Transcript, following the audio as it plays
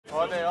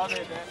All day,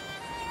 man.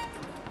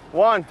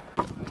 One.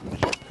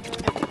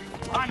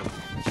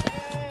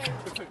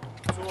 Two.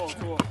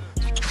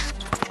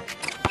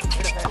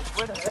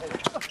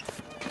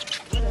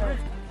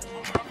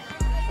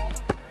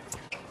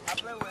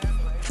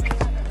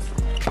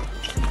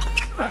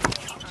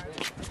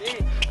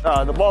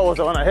 The ball was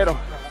when I hit him.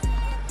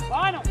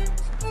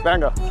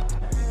 Banger.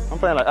 I'm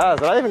playing like ass.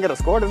 Did I even get a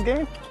score this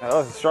game? That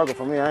was a struggle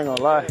for me, I ain't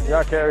gonna lie.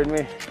 Y'all carried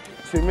me.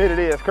 This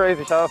humidity is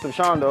crazy. Shout out to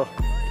Sean though.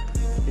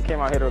 He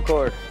came out here to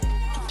record.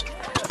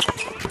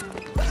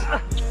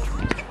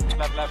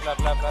 Left.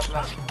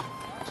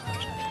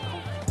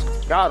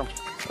 Got him.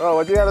 Oh,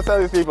 what you gotta tell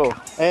these people?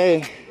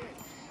 Hey,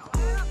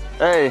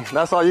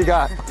 that's all you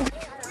got.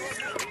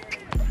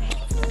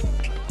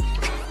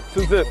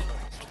 2 zip.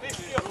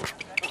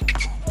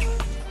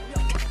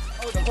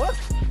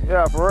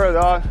 Yeah, for real,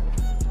 dog.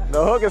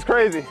 The hook is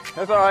crazy.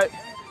 That's all right.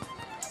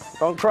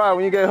 Don't cry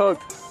when you get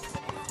hooked.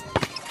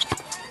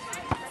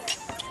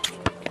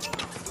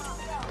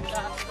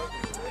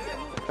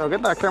 Yo,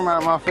 get that camera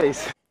out of my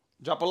face.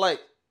 Drop a like.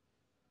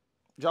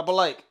 Drop a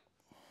like.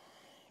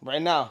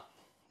 Right now.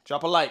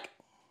 Drop a like.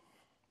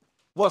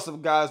 What's up,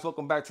 guys?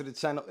 Welcome back to the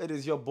channel. It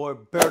is your boy,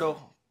 Berto.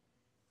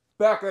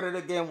 Back at it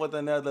again with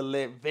another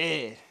lit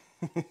vid.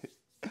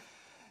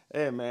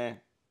 Hey, man.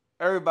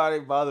 Everybody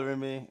bothering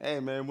me. Hey,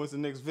 man, when's the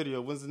next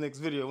video? When's the next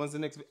video? When's the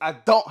next video? I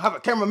don't have a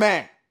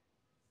cameraman.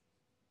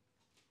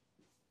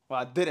 Well,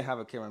 I didn't have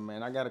a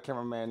cameraman. I got a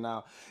cameraman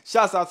now.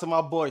 Shouts out to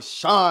my boy,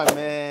 Sean,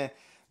 man.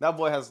 That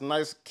boy has a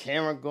nice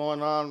camera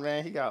going on,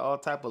 man. He got all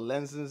type of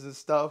lenses and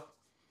stuff.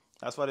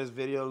 That's why this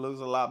video looks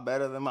a lot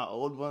better than my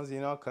old ones,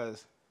 you know,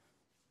 because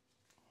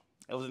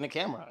it was in the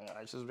camera.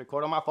 I just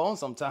record on my phone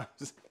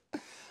sometimes.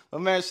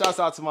 But, man, shouts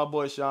out to my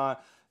boy, Sean.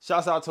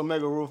 Shouts out to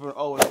Omega Roofing,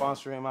 always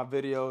sponsoring my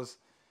videos.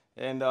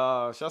 And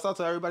shouts out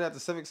to everybody at the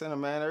Civic Center,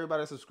 man.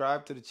 Everybody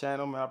subscribe to the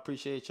channel, man. I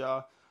appreciate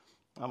y'all.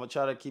 I'm going to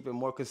try to keep it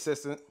more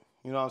consistent.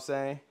 You know what I'm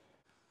saying?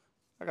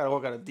 I got to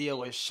work out a deal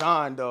with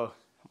Sean, though.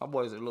 My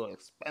boy's a little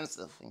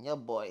expensive, and your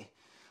boy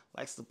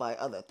likes to buy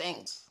other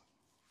things.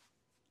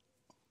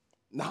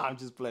 Nah, I'm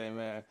just playing,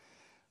 man.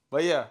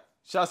 But, yeah,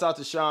 shouts out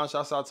to Sean.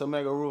 Shouts out to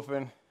Omega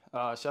Roofing.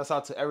 Shouts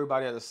out to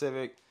everybody at the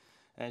Civic.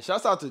 And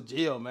shouts out to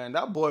Gio, man.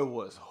 That boy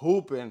was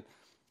hooping.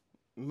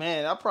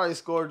 Man, I probably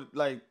scored,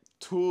 like,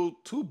 two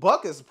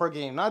buckets per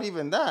game. Not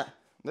even that.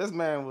 This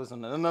man was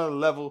on another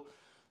level.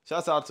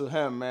 Shouts out to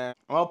him, man.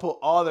 I'm gonna put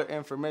all their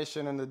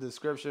information in the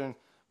description.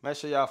 Make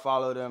sure y'all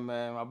follow them,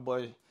 man. My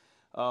boy,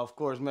 of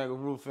course, Mega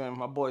Roofing.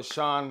 My boy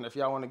Sean, if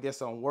y'all want to get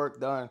some work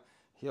done,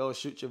 he'll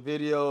shoot your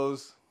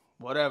videos,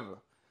 whatever.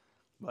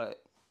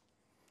 But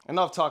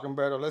enough talking,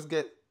 Berto. Let's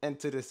get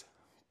into this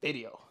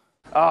video.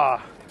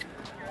 Got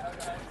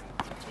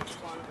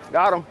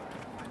him.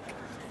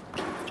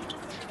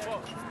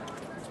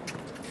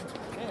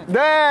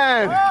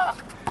 Dan!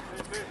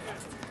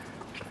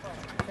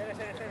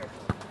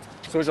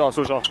 Switch off.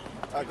 All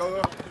right,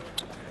 go.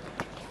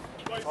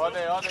 All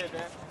day,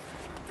 man.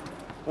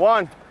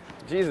 One.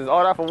 Jesus,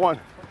 all that for one.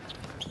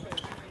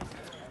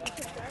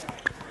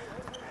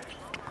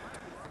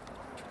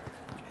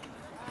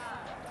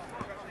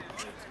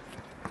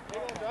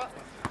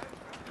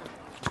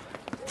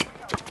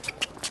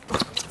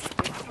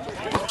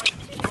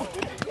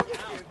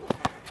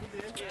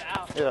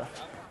 Yeah.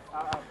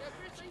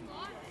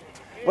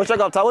 We'll check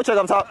up top.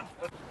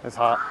 It's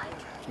hot.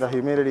 The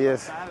humidity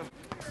is.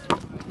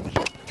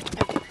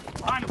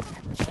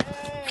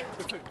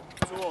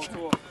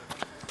 Two.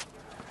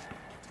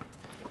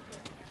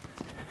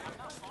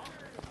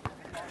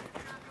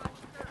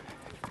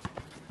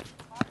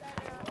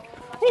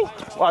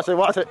 Watch it.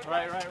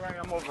 Right.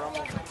 I'm over.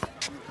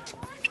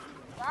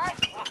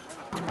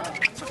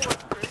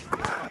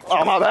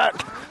 Oh, my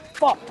bad.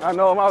 Fuck. I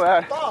know, my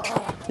bad.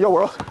 Yo,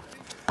 world.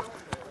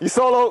 You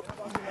solo.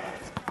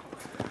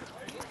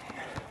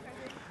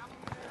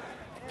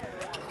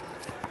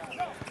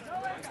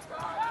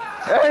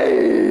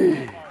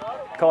 Hey!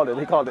 He called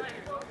it.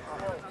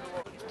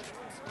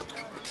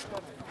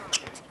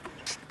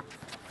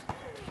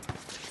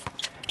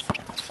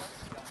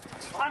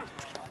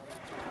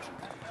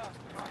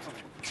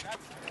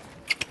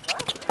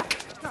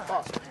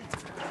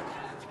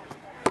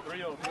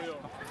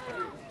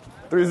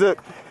 Three zip.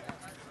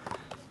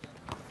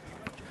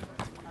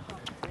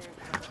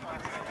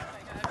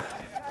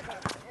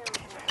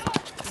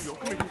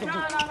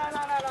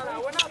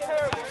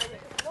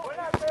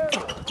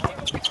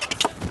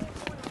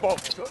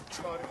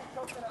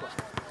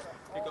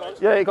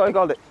 Yeah, he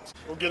called it.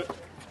 We'll get it.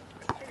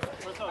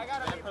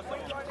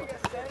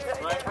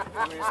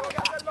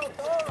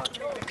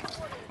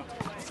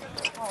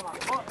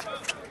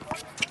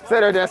 Stay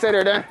there, Dan.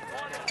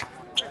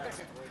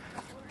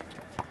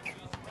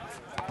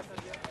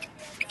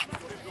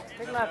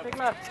 Take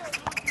left.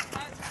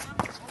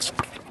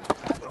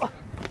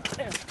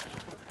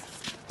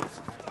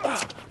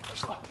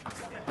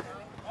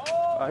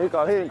 He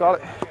didn't call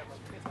it.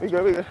 We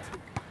good.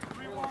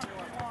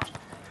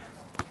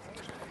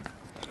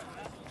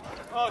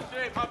 Oh,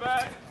 shit, my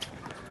bad.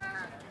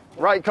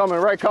 Right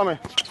coming.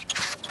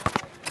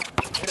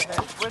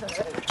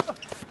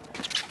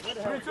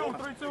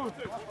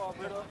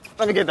 3-2.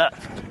 Let me get that.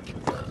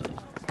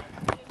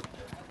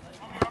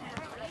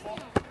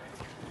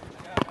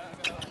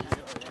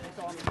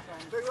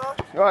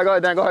 Go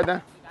ahead, Dan. Go ahead,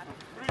 Dan.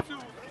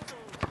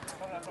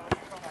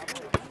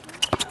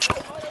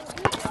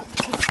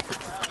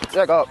 3-2.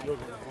 Yeah, go up. Let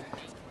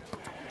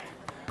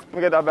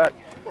me get that back.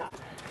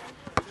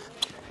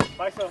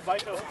 Bicep.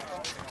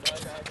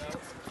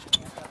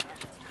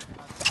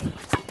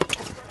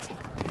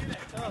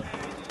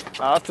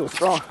 That's too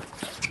strong.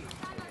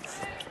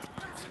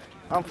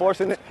 I'm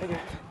forcing it.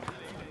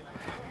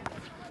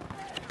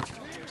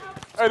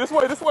 Hey, this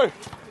way.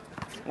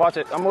 Watch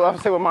it. I'm gonna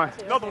stay with mine.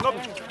 Another.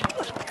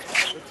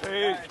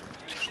 Hey.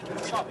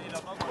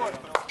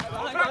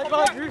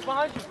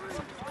 Behind you.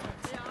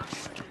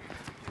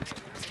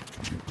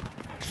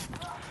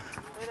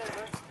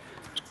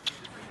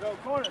 Go,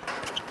 corner.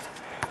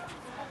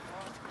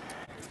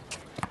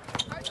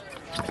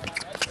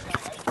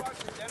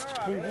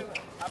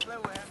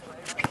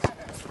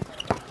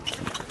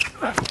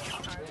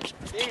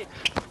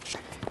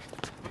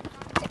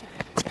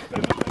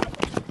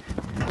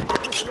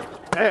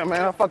 Damn,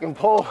 man, I fucking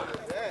pull.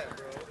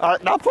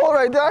 That pole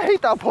right there, I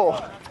hate that pole.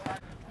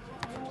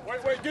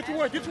 Wait, get you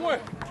one.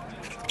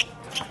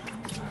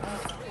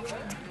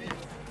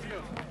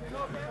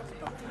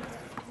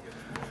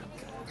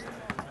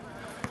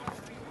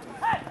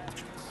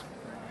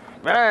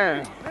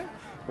 Man,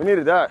 we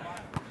needed that.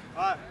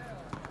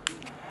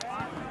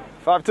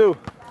 5-2.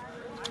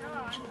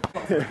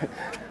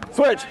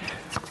 Switch.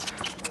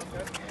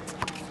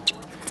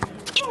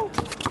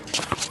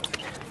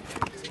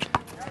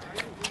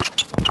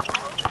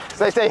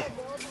 Stay.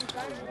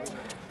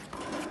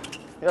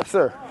 Yes,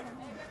 sir.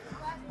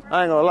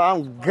 I ain't gonna lie,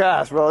 I'm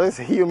gassed, bro. This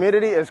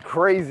humidity is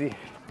crazy.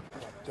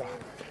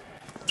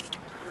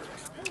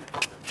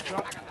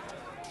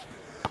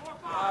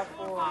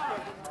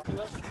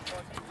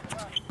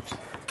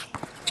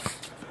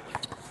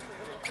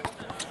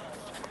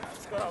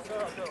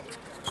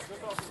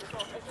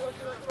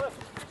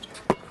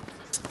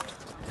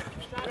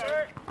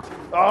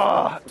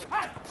 Oh,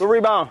 good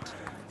rebound.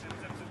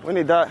 We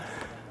need that.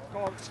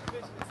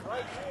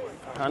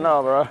 I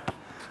know, bro. I'm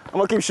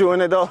gonna keep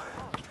shooting it though.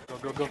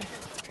 Go.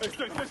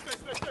 Stay.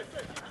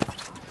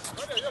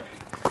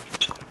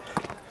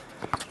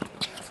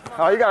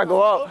 Oh, you gotta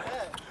go up.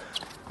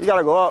 You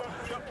gotta go up.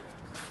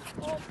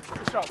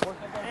 Good shot, boy.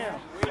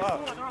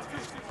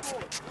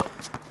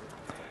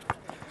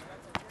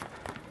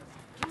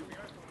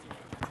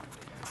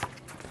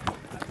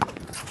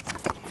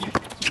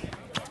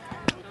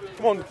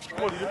 Come on,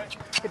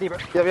 Get deeper.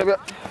 Yep.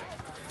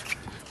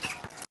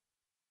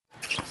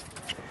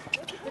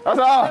 That's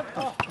all.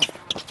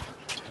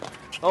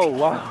 Oh, wow.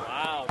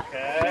 Wow,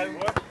 okay.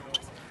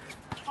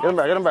 Get him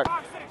back.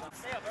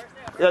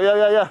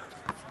 Yeah.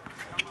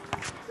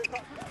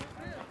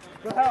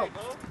 Good help.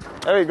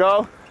 There we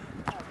go.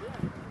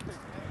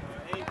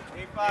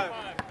 8-5.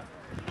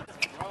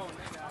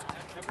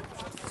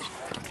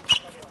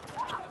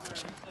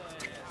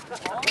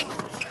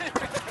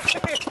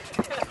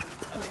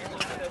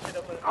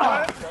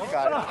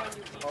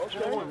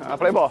 I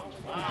play ball.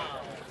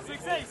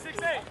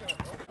 6-8.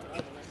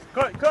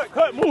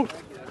 Cut, move.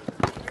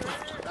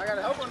 I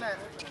gotta help on that.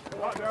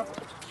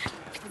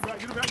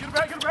 Get it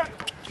back.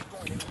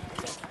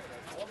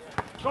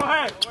 Go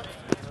ahead.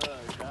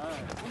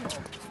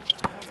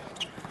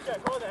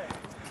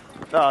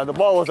 Nah, the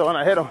ball was the one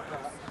I hit him.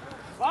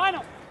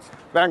 Final.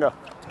 Banger.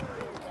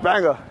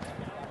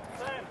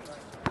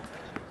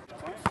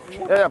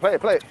 Yeah,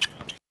 play.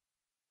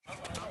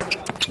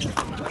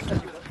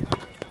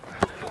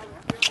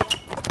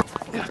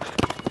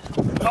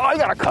 Oh, you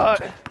got to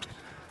cut.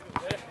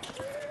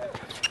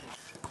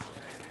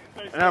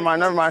 Never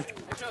mind.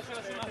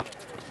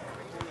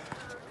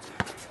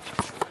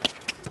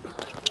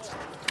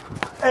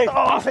 Hey,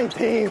 oh, same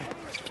team.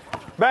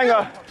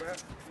 Banger.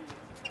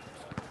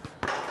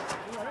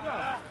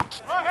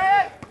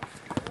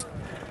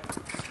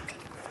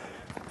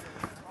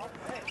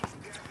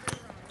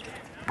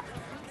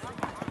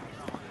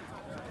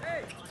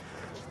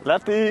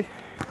 Lefty.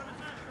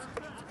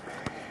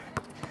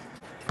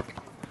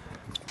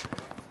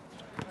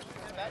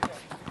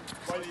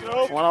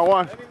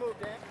 One-on-one.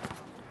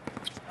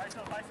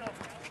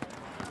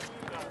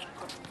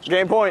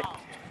 Game point.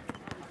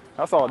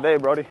 That's all day,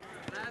 Brody.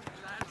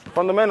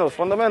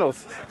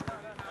 Fundamentals.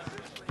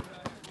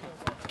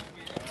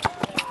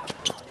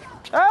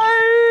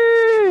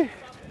 Hey!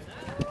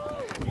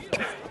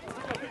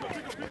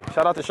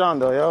 Shout out to Sean,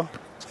 though, yo.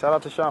 Shout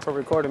out to Sean for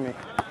recording me.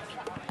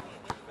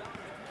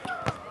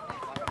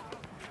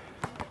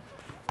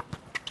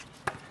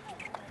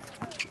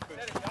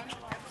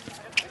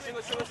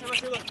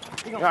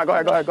 Yeah, go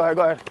ahead.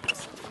 There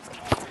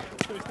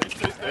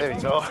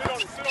we go.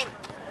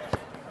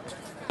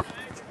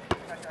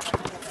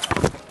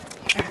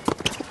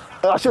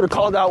 I should have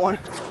called that one.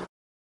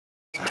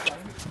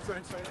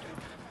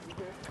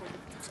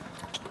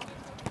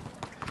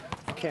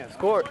 Can't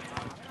score.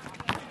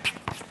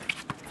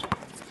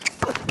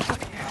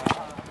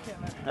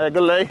 Hey,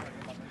 good lay.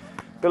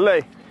 Good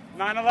lay.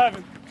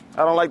 9-11.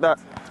 I don't like that.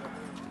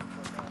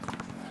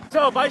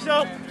 So,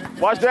 bicep.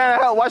 Watch the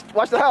help.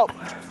 Watch the help.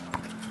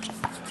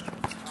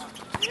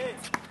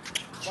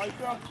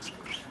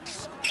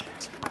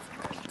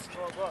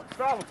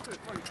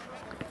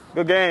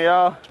 Good game,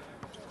 y'all.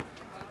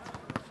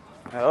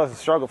 That was a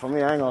struggle for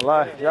me, I ain't gonna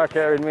lie. Y'all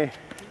carried me.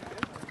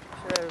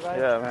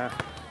 Yeah, man.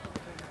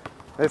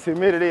 This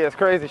humidity is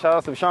crazy. Shout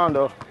out to Sean,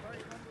 though.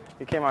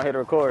 He came out here to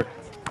record.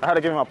 I had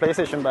to give him my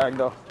PlayStation back,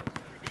 though.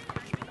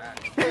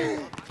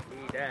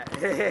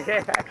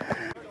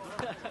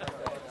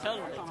 Tell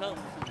him.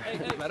 Hey,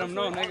 let him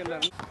know, nigga.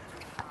 Let him.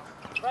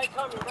 Right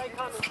coming.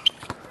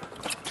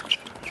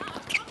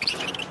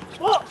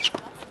 Whoa!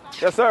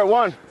 Yes, sir.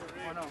 One.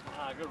 Oh, no.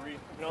 Good read.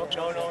 No,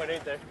 it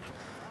ain't there.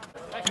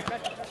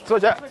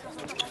 Switch out.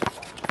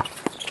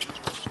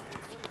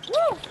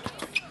 Woo!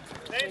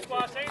 Same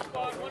squad.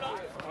 One up.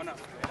 Oh, no.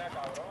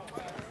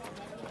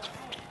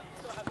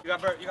 You got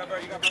Bert.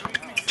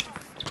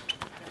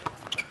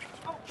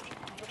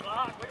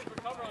 Waiting for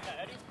cover on that,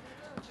 Eddie.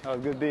 That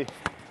was good D.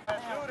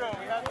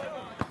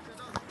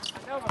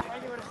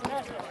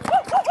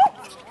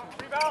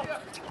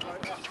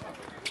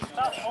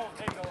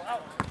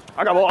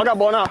 I got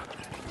ball now.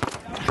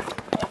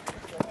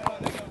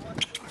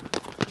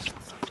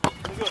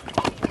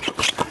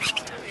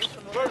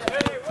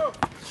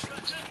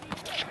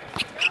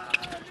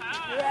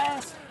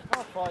 Yes.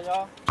 Come on,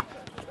 y'all.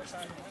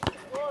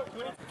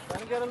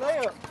 Trying to get a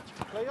layup.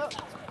 Play up.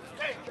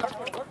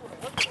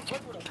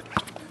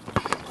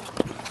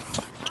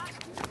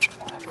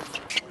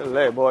 Good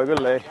lay, boy. Good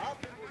lay.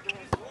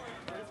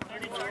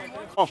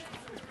 Oh.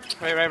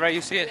 Right.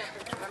 You see it.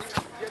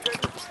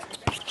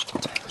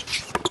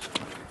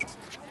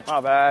 My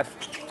bad.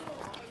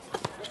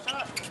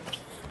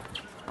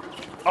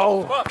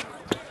 Oh.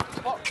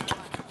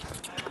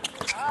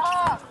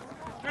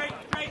 Straight.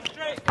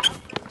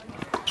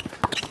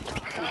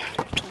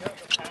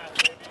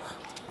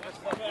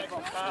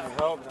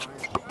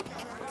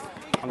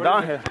 I'm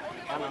down here.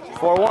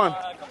 4-1.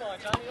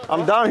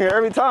 I'm down here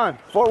every time.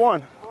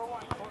 4-1.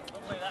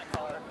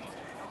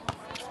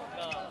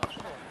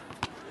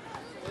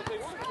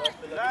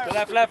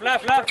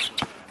 Left.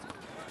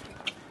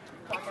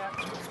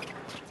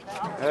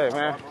 Hey,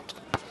 man.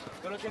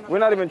 We're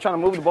not even trying to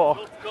move the ball.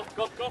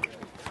 Go.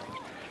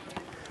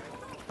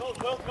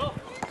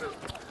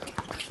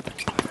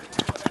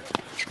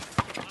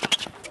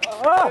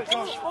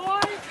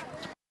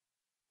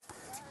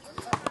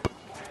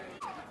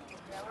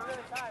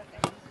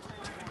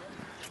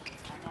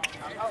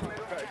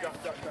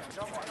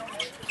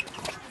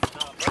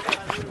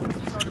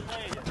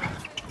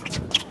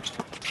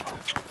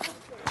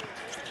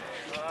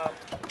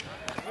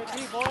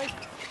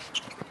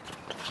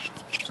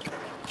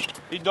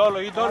 You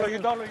dolo.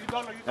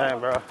 Damn,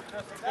 bro.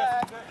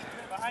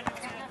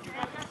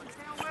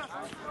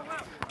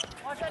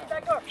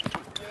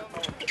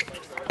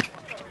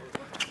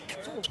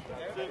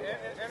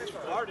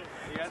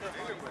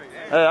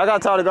 Hey, I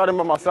got tired of guarding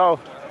by myself.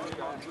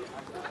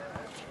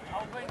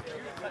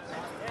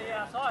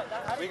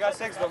 We got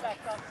 6 though.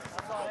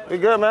 We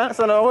good, man. It's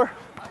not over.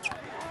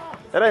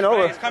 It ain't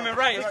over. It's coming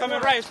right.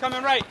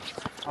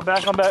 I'm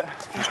back. Up on it.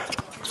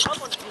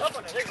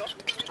 There you go.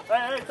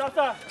 Hey,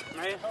 stop.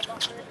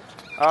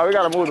 We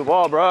gotta move the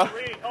ball, bro.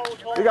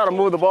 We gotta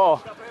move the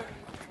ball.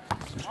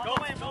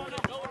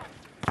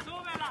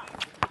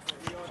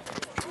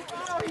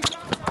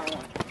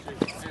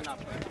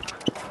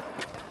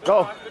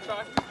 Go.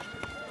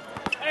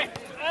 Hey,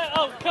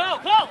 go.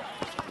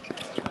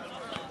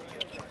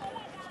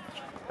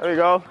 There we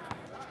go.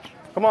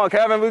 Come on,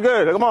 Kevin. We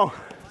good. Come on.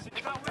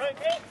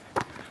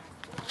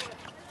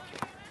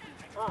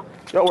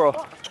 Yo, bro.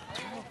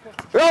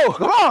 Yo,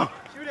 come on.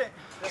 Shoot it.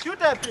 Shoot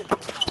that bitch.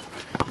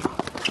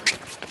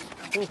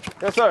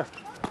 Yes, sir.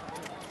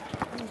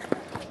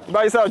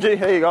 By yourself, G.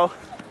 There you go.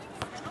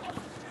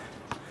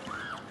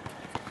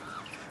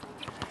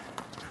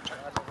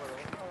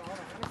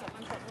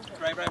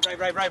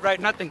 Right.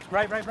 Nothing.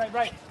 Right.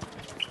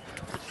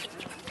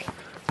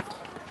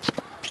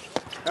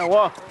 And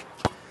walk.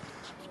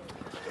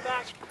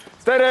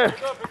 Stay there.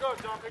 Pick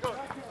up, John.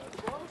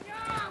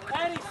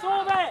 Eddie,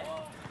 solve it.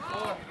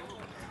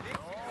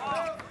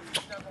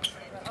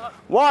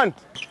 One.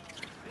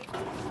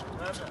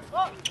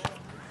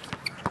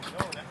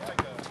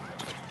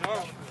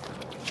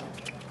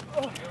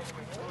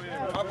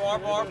 Our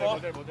ball.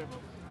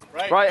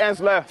 Right and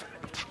left.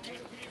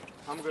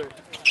 I'm good.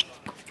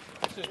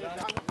 Stay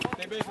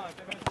baseline.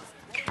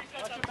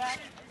 Watch your back.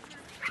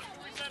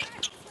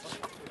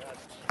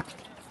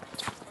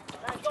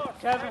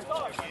 Kevin.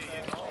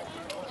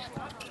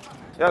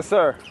 Yes,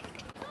 sir.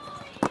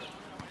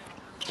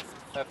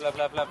 Left.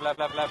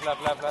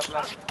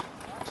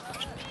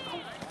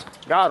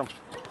 Got him.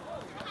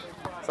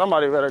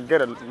 Somebody better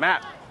get a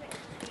map.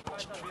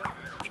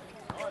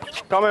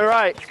 Coming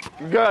right.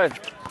 Good.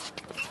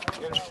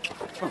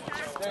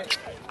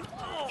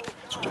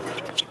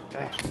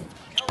 Okay.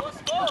 What's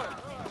the score?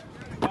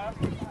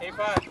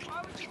 8-5.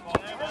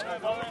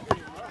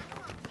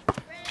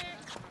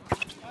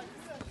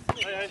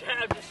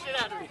 Jab the shit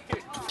out of me.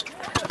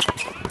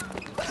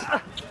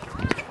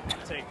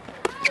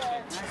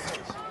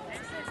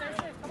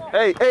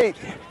 Hey, 8.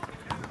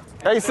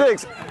 Hey,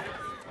 6.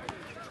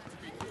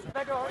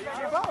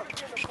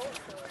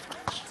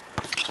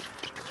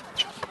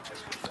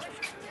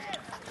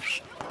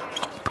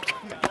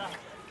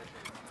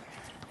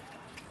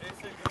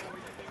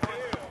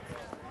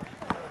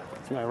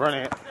 Man,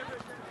 running it.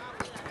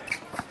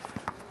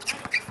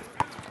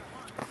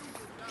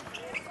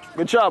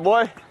 Good job,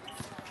 boy.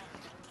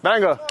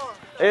 Banger.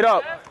 8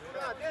 up.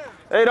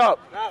 8 up.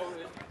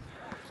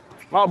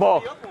 My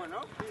ball.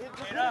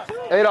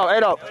 8 up,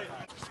 8 up.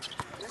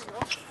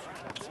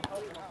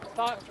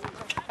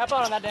 Have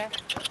fun on that, Dan.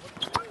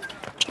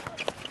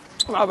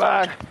 My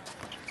bad.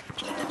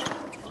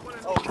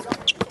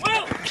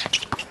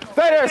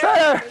 Stay there, stay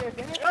there.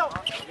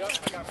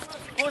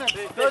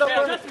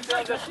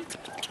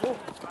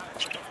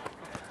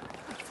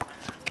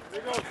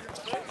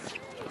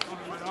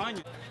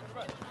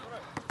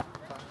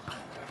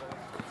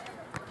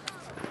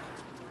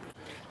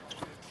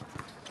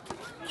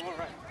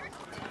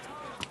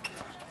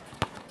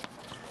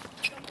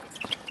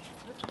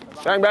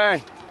 Bang,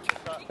 bang.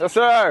 Yes,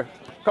 sir.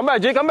 Come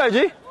back, G. Come back,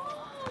 G.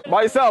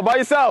 By yourself, by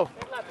yourself.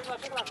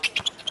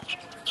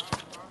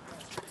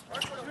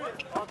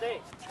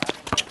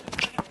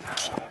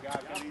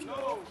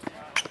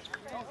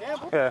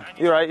 Yeah,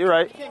 you're right, you're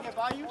right.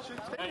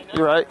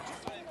 You're right.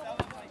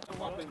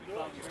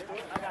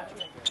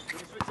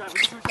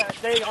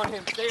 Stay on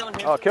him, stay on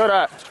him. Oh, kill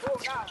that.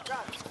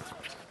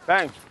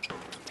 Bang.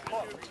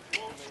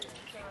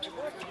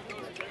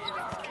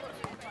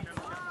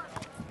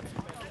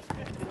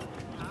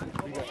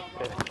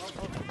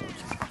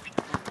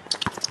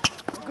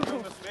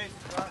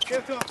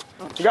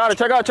 You got it,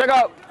 check out, check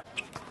out.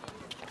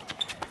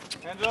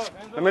 Hands up,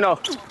 hands up. Let me know.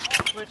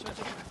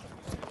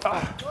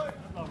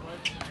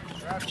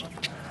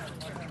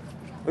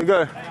 We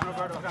good. I got no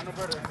birdo, I got no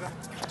birdo.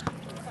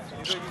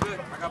 You good, you good.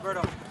 I got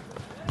birdo.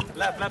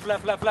 Left, left,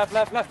 left, left, left,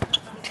 left, left.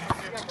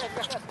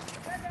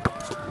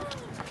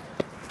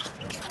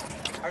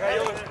 I got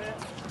yours.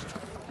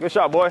 Good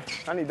shot, boy.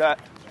 I need that.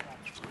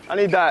 I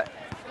need that.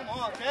 Come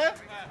on,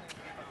 Kev.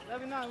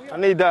 I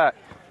need that.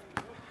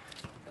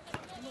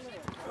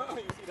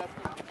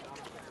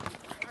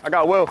 I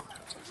got Will.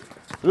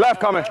 Left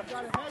coming.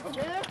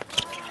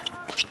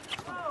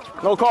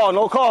 No call,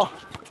 no call.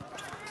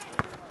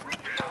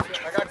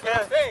 I got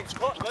Kev. Hey,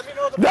 let me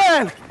know the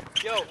Dan!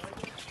 Yo.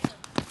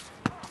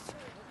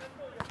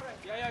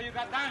 Yo, you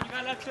got down. You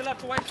got left to left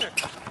to white shirt.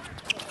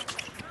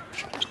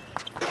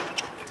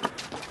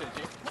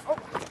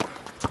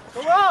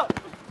 Come on.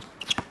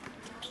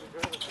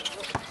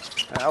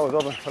 Man, I was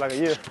open for like a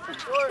year.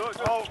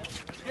 Go.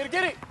 Get it,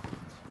 get it.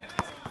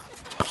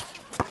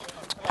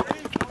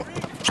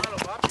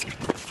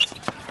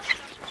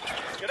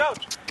 Get out.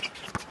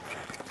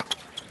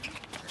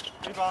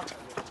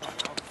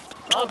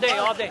 All day,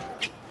 all day.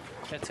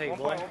 That's it,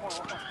 boy.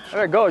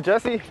 There you go,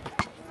 Jesse.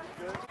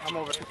 I'm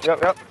over.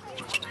 Yep, yep.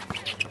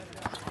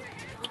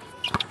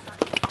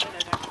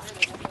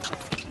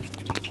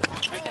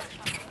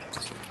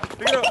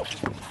 Pick it up.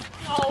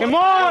 Come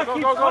on! Go.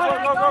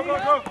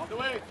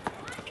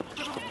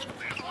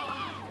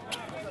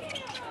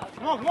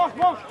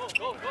 Come on.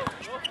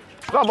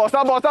 Stop ball,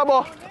 stop ball, stop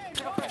ball.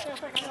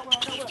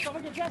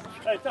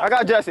 I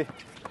got Jesse.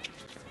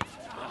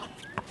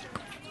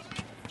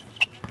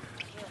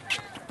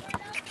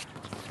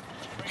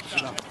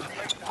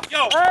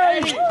 Yo.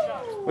 Hey.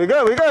 We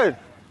good, we good.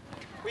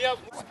 We up.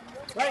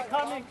 Right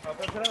coming.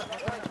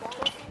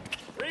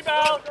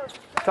 Rebound.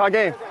 Tie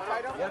game.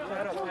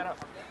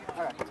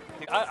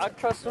 I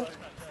trust him.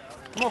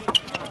 Come on.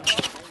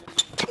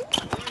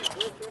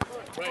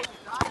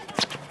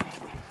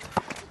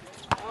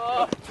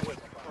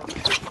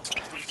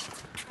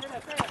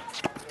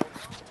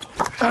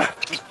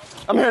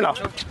 I'm here now.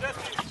 Come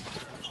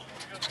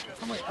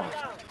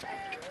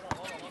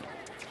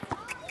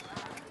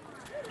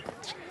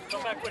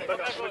back with it. Come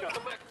back with it.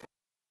 Come back.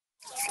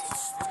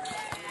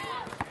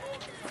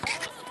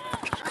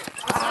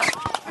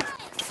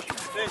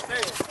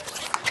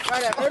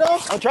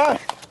 I'm trying.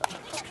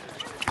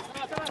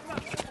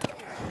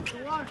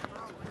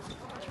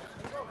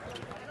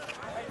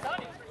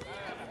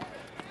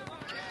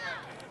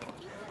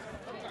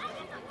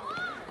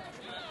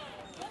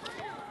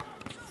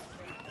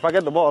 If I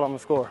get the ball, I'm gonna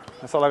score.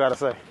 That's all I gotta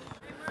say.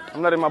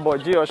 I'm letting my boy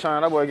Gio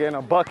shine. That boy getting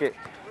a bucket.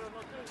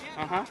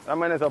 That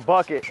man is a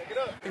bucket.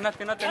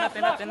 Nothing. Oh,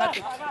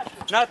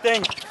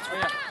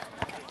 yeah.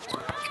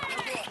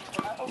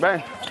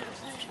 Bang.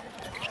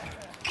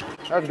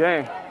 That's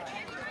game.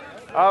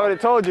 I already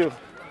told you.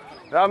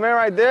 That man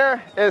right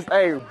there is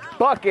a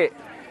bucket.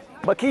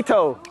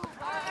 Baquito.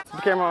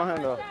 The camera on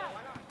him though.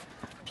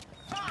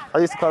 I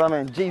used to call that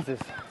man Jesus.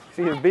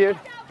 See his beard?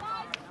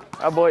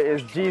 That boy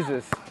is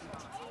Jesus.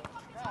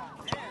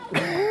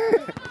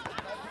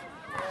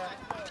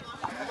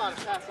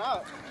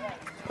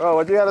 Oh,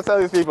 what you gotta tell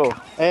these people?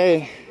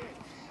 Hey,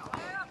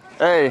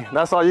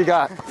 that's all you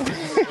got.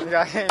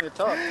 I can't even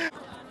talk.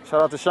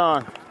 Shout out to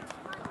Sean.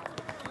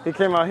 He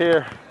came out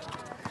here.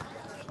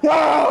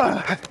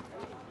 Ah!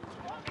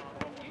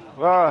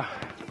 Ah,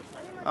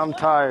 I'm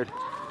tired.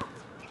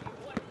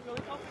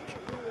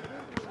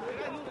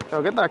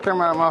 Yo, get that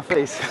camera out of my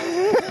face.